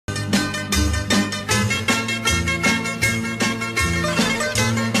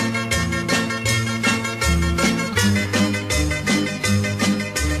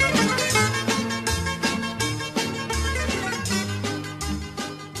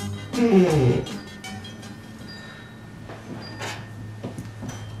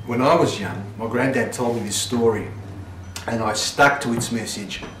When I was young, my granddad told me this story, and I stuck to its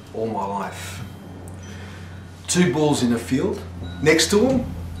message all my life. Two bulls in a field. Next to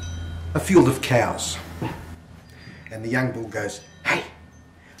them, a field of cows. And the young bull goes, "Hey,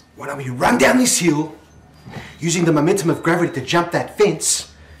 why don't we run down this hill, using the momentum of gravity to jump that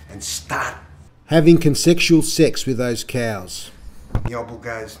fence, and start having consensual sex with those cows." The old bull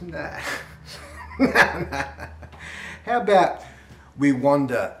goes, "Nah, nah. How about we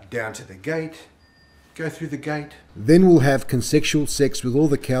wander down to the gate, go through the gate. Then we'll have consensual sex with all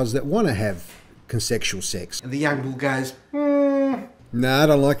the cows that want to have consensual sex." And the young bull goes, "No, I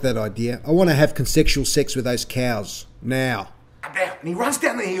don't like that idea. I want to have consensual sex with those cows. Now." And he runs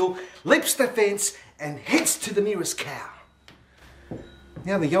down the hill, leaps the fence, and heads to the nearest cow.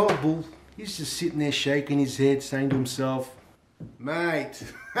 Now the old bull, he's just sitting there shaking his head, saying to himself, "Mate,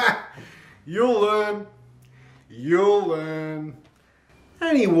 you'll learn. You'll learn."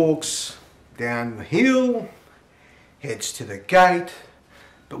 And he walks down the hill, heads to the gate,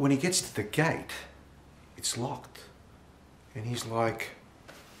 but when he gets to the gate, it's locked. And he's like,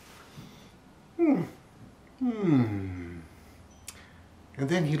 And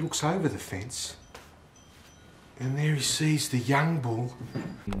then he looks over the fence, and there he sees the young bull.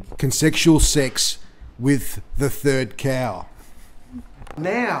 Consensual sex with the third cow.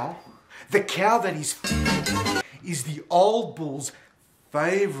 Now, the cow that is the old bull's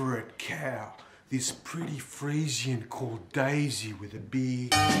favourite cow. This pretty Frisian called Daisy with a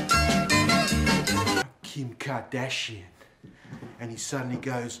big Kim Kardashian. And he suddenly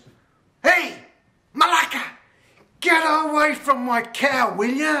goes, "Hey, Malaka! Get away from my cow,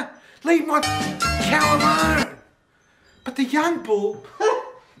 will ya? Leave my cow alone." But the young bull,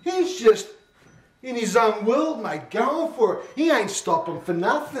 he's just in his own world, mate, going for it. He ain't stopping for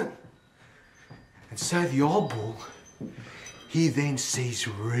nothing. And so the old bull, he then sees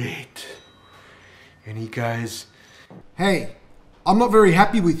red. And he goes, "Hey, I'm not very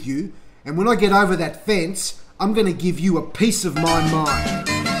happy with you, and when I get over that fence, I'm going to give you a piece of my mind."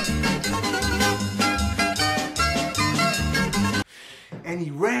 And he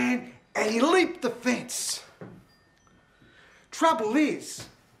ran and he leaped the fence. Trouble is,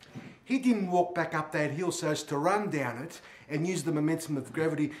 he didn't walk back up that hill so as to run down it and use the momentum of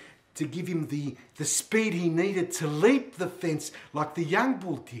gravity to give him the speed he needed to leap the fence like the young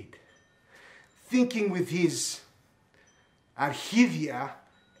bull did. Thinking with his archivia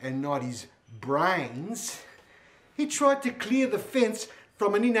and not his brains, he tried to clear the fence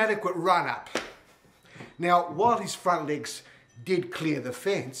from an inadequate run-up. Now, while his front legs did clear the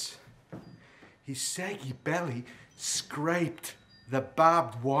fence, his saggy belly scraped the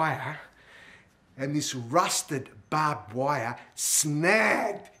barbed wire, and this rusted barbed wire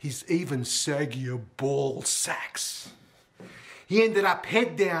snagged his even saggier ball sacks. He ended up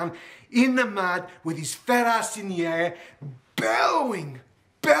head down in the mud with his fat ass in the air, bellowing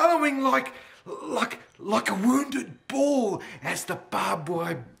like a wounded bull as the barbed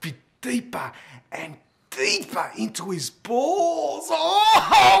wire bit deeper and deeper into his balls.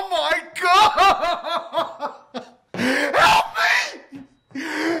 Oh my God! Help me!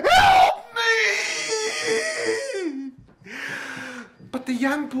 Help me! But the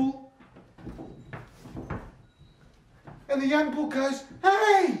young bull, and the young bull goes,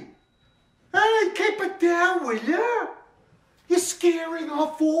 "Hey, keep it down, will ya? You're scaring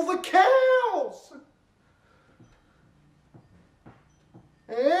off all the cows."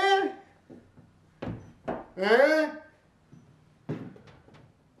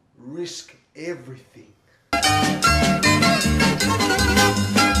 Risk everything.